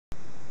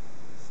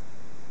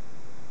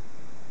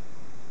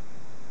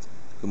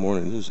Good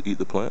morning, this is Eat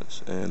the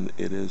Plants, and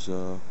it is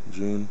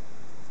June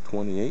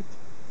 28th,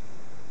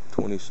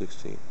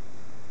 2016.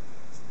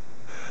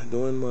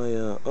 Doing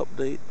my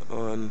update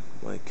on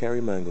my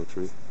Carrie mango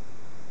tree,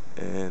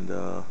 and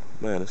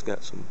man, it's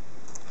got some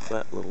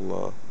fat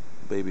little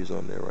babies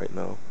on there right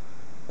now.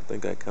 I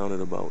think I counted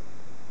about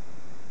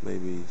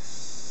maybe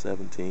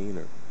 17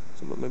 or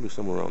maybe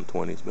somewhere around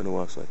 20. It's been a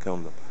while since I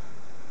counted them,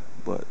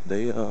 but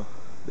they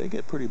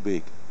get pretty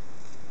big.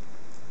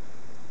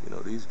 You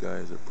know, these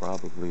guys are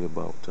probably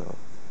about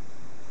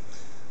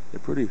they're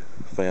pretty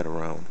fat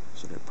around,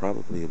 so they're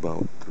probably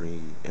about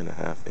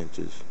 3.5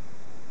 inches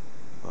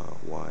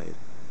wide,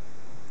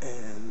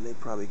 and they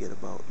probably get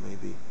about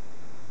maybe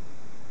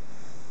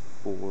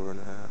 4.5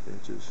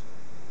 inches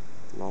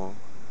long.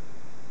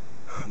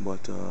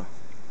 But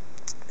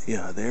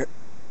yeah,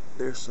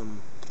 there's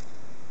some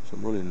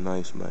really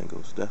nice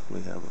mangoes.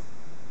 Definitely have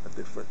a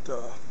different.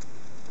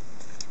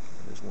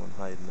 There's one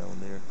hiding down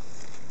there.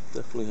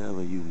 Definitely have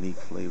a unique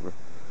flavor.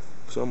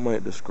 Some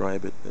might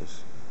describe it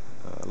as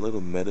a little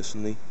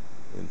medicine-y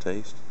in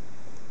taste,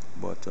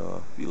 but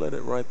if you let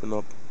it ripen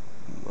up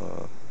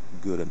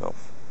good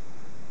enough,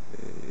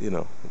 you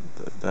know,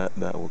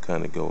 that will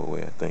kind of go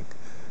away. I think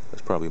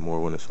that's probably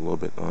more when it's a little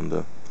bit on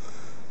the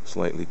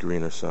slightly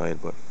greener side.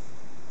 But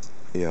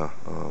yeah,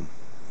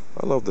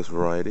 I love this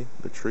variety.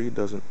 The tree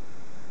doesn't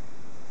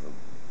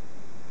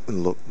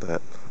look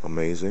that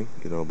amazing,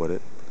 you know, but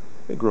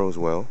it grows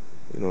well.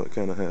 You know, it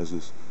kind of has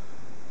this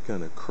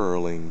kind of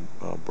curling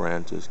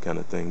branches kind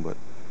of thing, but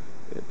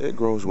it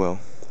grows well.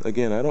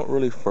 Again, I don't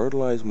really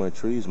fertilize my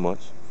trees much.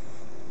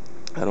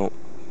 I don't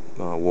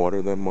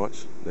water them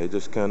much. They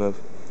just kind of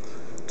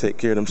take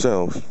care of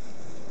themselves.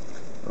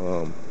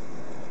 I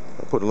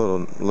put a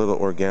little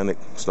organic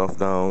stuff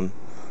down,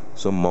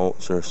 some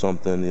mulch or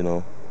something, you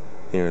know,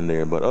 here and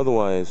there. But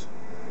otherwise,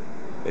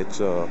 it's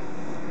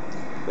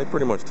they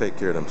pretty much take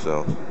care of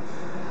themselves.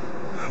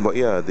 But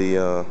yeah,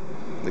 the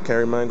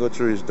Carrie mango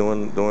tree is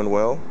doing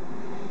well.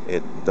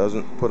 It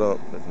doesn't put up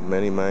as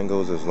many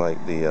mangoes as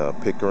like the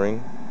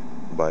Pickering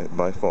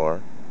by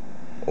far,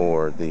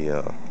 or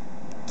the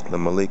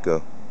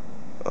Malika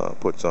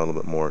puts out a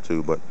little bit more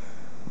too. But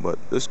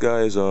this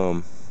guy's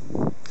or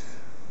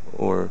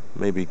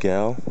maybe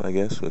gal, I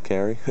guess, with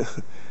Carrie,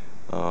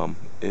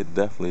 it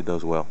definitely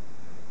does well,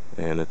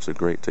 and it's a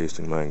great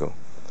tasting mango.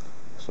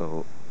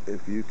 So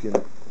if you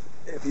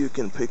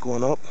can pick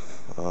one up,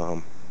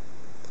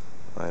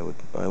 I would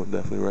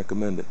definitely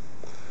recommend it.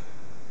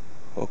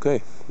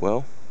 Okay,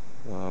 well,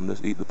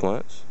 just eat the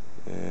plants,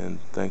 and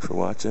thanks for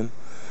watching.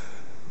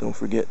 Don't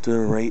forget to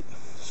rate,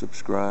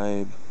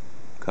 subscribe,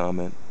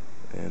 comment,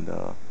 and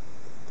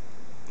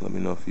let me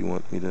know if you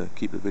want me to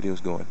keep the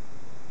videos going.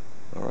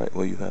 All right,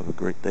 well, you have a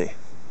great day.